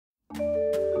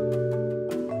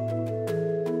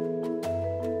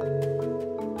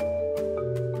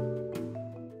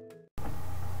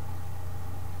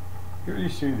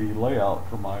see the layout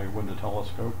for my window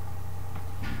telescope.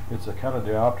 It's a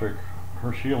catadioptric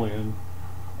Herschelian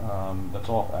that's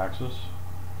off axis,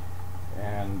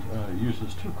 and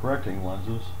uses two correcting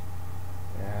lenses,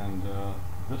 and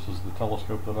this is the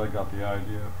telescope that I got the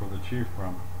idea for the Chief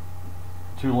from.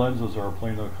 Two lenses are a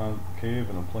plano concave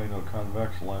and a plano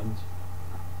convex lens,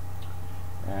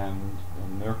 and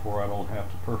therefore I don't have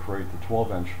to perforate the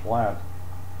 12-inch flat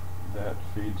that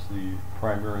feeds the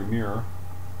primary mirror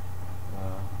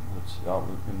that's out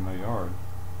in my yard.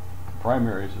 The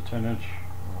primary is a 10-inch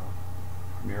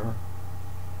mirror,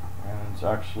 and it's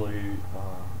actually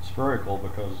spherical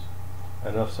because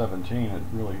at f17 it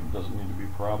really doesn't need to be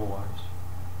parabolized.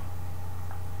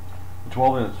 The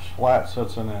 12-inch flat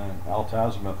sits in an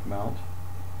altazimuth mount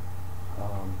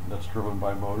that's driven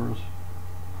by motors,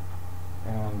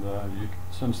 and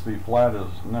since the flat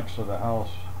is next to the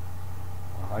house,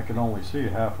 I can only see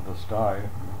half of the sky,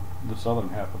 the southern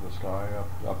half of the sky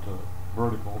up to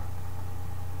vertical.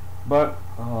 But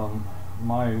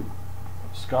my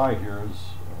sky here is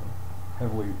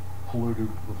heavily polluted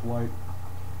with light,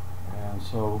 and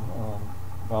so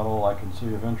about all I can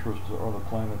see of interest are the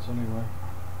planets anyway.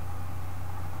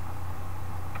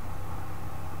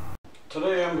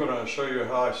 Today I'm going to show you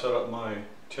how I set up my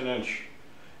 10-inch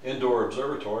indoor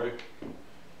observatory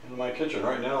in my kitchen.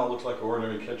 Right now it looks like an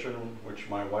ordinary kitchen, which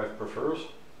my wife prefers,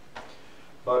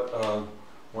 but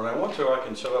when I want to, I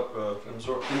can set up an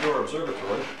indoor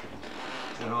observatory,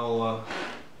 and I'll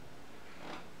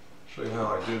show you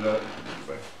how I do that.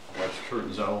 Watch the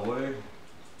curtains out of the way.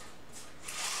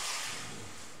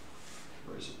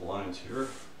 Raise the blinds here.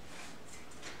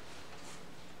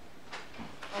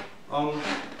 I'm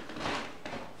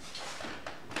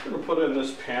going to put in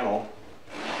this panel.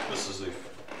 This is the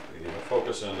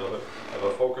focus end of it. I have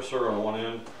a focuser on one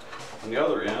end. On the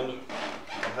other end,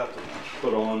 I'll have to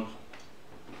put on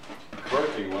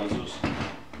correcting lenses, a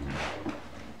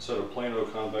set of plano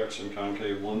convex and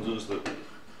concave lenses that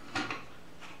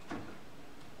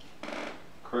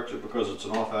correct it because it's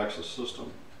an off-axis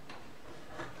system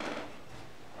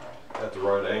at the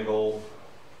right angle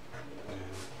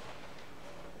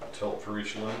and tilt for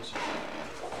each lens.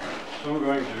 So I'm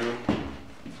going to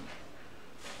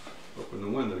open the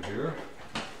window here.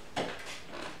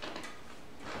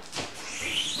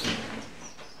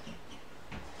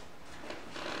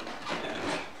 And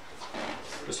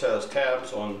this has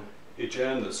tabs on each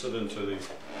end that sit into the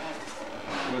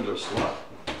window slot.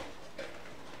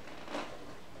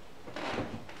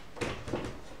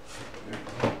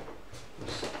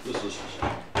 This is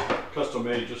custom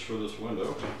made just for this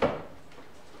window. It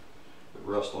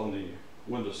rests on the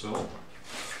windowsill.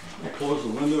 I close the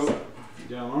window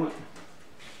down on it.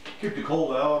 Keep the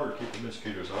cold out or keep the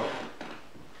mosquitoes out.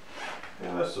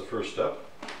 And that's the first step.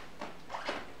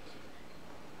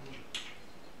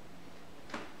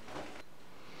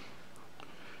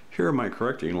 Here are my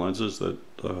correcting lenses that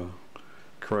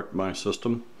correct my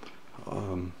system.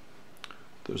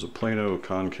 There's a plano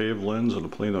concave lens and a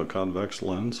plano convex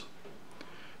lens,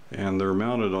 and they're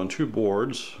mounted on two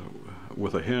boards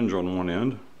with a hinge on one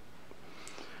end,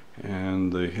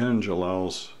 and the hinge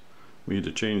allows me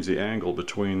to change the angle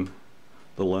between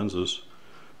the lenses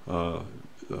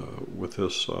with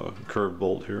this curved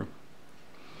bolt here.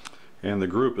 And the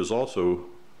group is also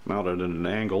mounted at an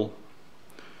angle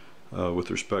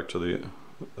with respect to the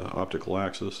optical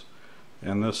axis,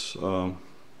 and this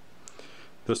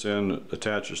end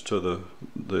attaches to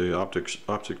the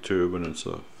optic tube, and it's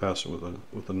fastened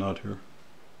with a nut here.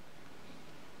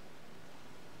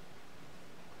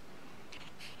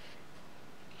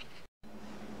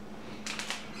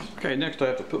 Okay, next I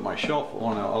have to put my shelf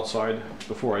on outside.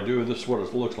 Before I do, this is what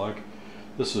it looks like.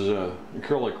 This is an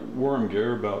acrylic worm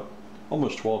gear, about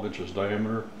almost 12 inches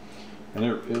diameter, and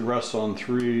it rests on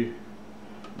 3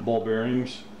 ball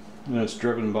bearings, and it's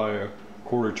driven by a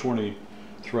 1/4-20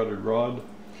 threaded rod.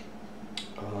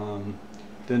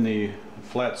 Then the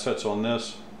flat sets on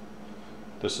this.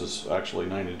 This is actually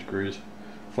 90 degrees.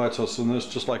 Flat sets on this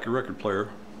just like a record player.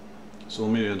 So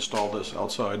let me install this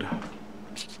outside.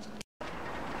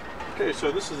 Okay,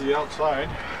 so this is the outside.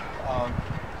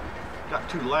 Got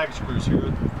 2 lag screws here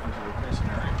under the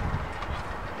masonry.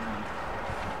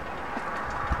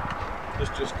 This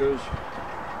just goes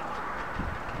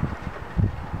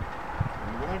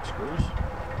in the lag screws.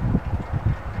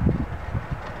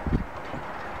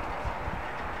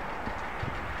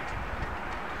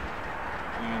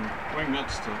 And wing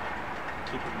nuts to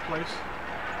keep it in place.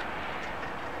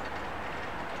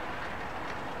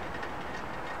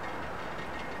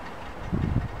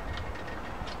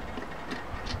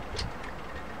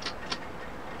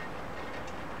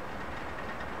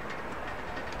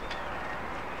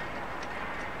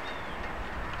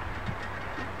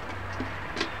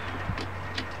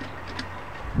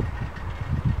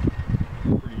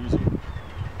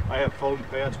 I have foam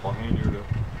pads behind here to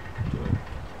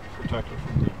protect it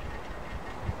from the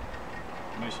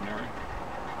masonry.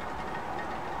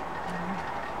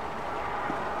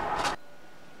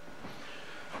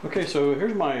 Okay, so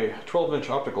here's my 12-inch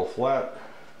optical flat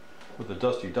with a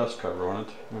dusty dust cover on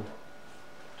it.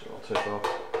 So I'll take off.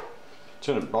 It's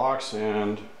in a box,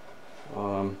 and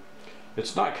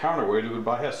it's not counterweighted,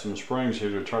 but I have some springs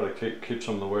here to try to keep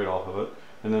some of the weight off of it,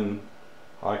 and then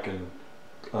I can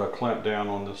clamp down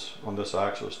on this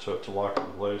axis to lock it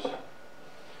in place.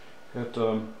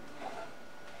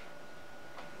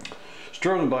 It's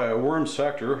driven by a worm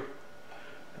sector,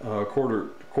 quarter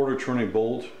turning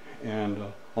bolt,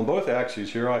 and on both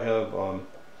axes here I have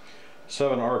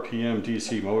 7 RPM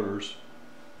DC motors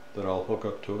that I'll hook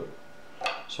up to it.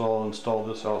 So I'll install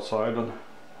this outside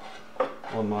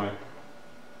on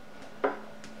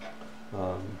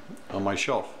my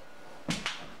shelf.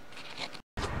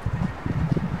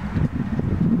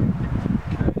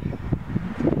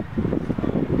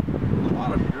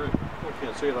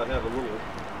 See that I have a little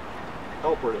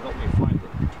helper to help me find the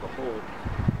hole.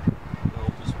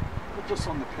 I'll just put this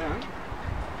on the pen.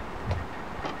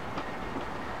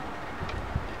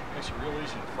 Makes it real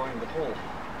easy to find the hole.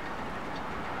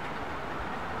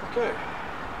 Okay.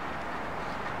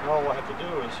 Now all I have to do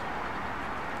is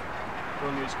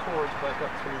run these cords back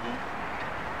up through the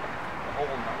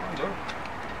hole in my window.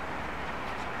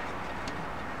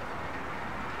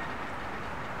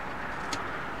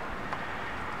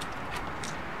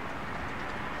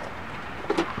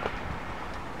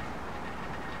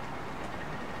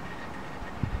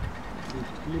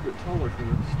 A little bit taller for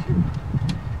this too.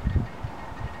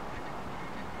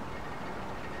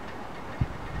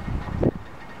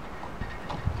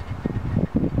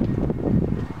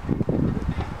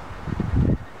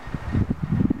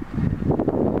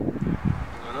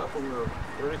 Line up and we're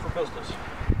ready for business.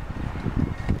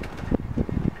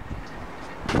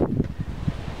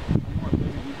 One more thing we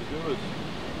need to do is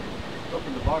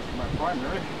open the box for my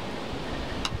primary.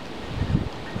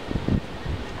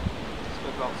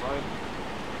 Step outside.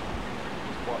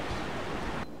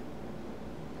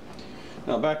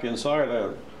 Now back inside,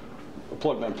 I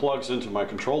plug my plugs into my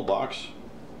control box,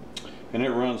 and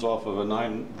it runs off of a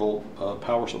 9-volt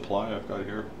power supply I've got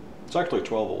here. It's actually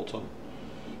 12 volts on it.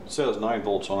 It says 9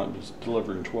 volts on it, but it's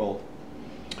delivering 12.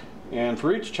 And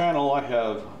for each channel I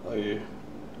have a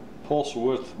pulse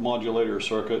width modulator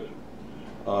circuit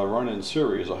run in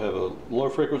series. I have a low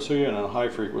frequency and a high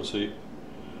frequency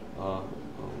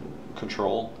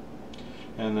control.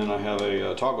 And then I have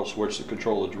a toggle switch to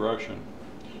control the direction.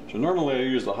 So normally I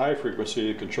use the high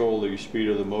frequency to control the speed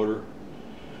of the motor,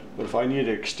 but if I need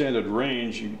extended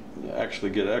range, you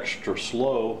actually get extra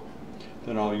slow,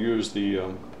 then I'll use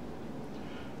the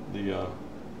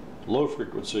low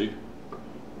frequency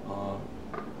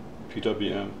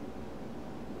PWM.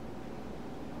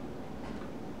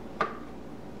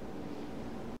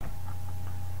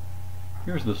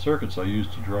 Here's the circuits I use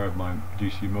to drive my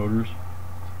DC motors.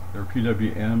 They're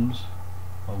PWMs,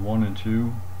 1 and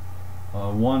 2.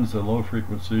 1's the low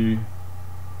frequency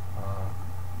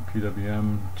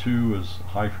PWM, 2 is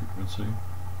high frequency.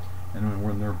 And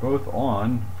when they're both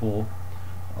on full,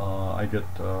 I get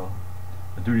a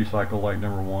duty cycle like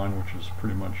number 1, which is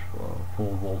pretty much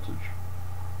full voltage.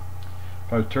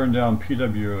 If I turn down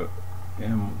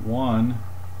PWM1,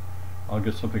 I'll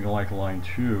get something like line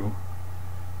 2,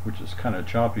 which is kind of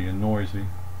choppy and noisy.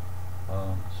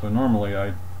 So normally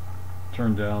I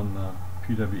turn down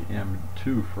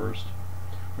PWM2 first,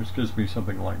 which gives me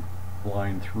something like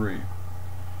line 3.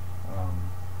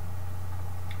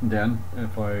 Then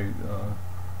if I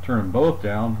turn them both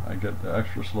down, I get the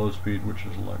extra slow speed, which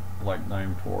is like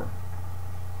 9.4.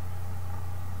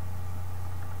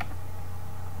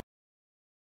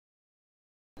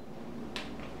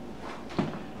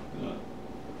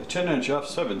 A 10-inch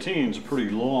f17 is a pretty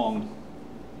long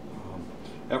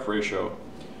f ratio,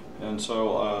 and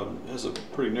so it has a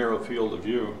pretty narrow field of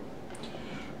view.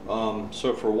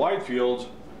 So for wide fields,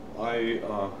 I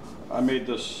made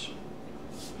this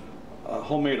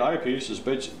homemade eyepiece. Is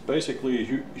basically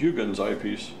Huygens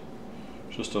eyepiece,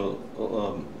 just a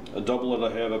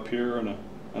doublet I have up here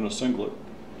and a singlet,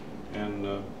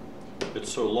 and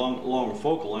it's so long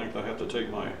focal length I have to take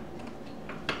my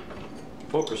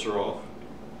focuser off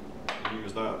and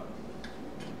use that.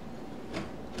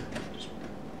 Just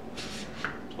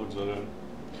plugs that in,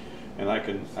 and I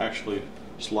can actually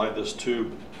slide this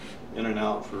tube in and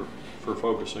out for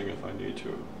focusing if I need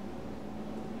to.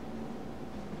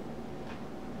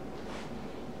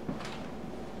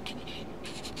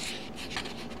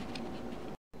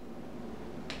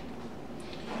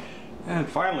 And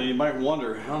finally, you might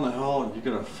wonder how in the hell you're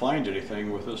going to find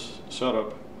anything with this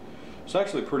setup. It's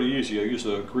actually pretty easy. I use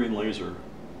a green laser,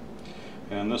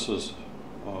 and this is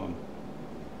an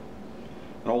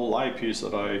old eyepiece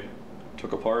that I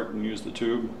took apart and used the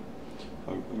tube.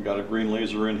 I've got a green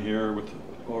laser in here with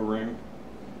the O-ring,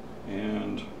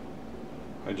 and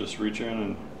I just reach in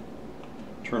and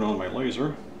turn on my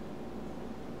laser,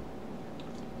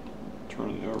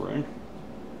 turn on the O-ring,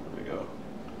 there we go,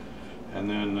 and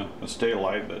then a stay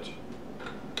light that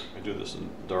I do this in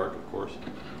the dark, of course.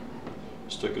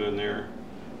 Stick it in there,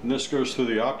 and this goes through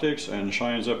the optics and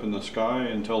shines up in the sky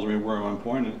and tells me where I'm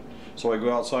pointing. So I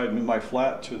go outside and move my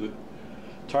flat to the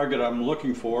target I'm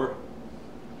looking for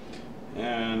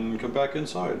and come back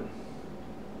inside.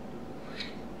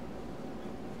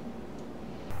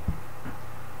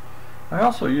 I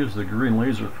also use the green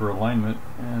laser for alignment,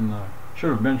 and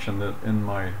should have mentioned that in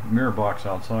my mirror box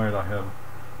outside I have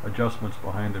adjustments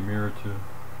behind the mirror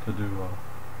to do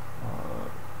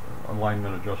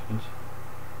alignment adjustments.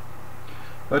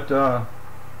 But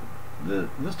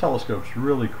this telescope's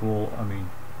really cool. I mean,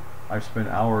 I've spent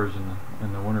hours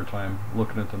in the wintertime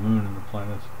looking at the moon and the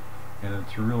planets, and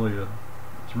it's really a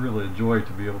joy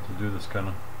to be able to do this kind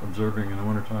of observing in the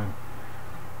wintertime.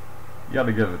 You got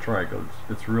to give it a try because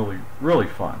it's really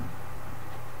fun.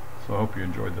 So I hope you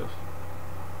enjoyed this.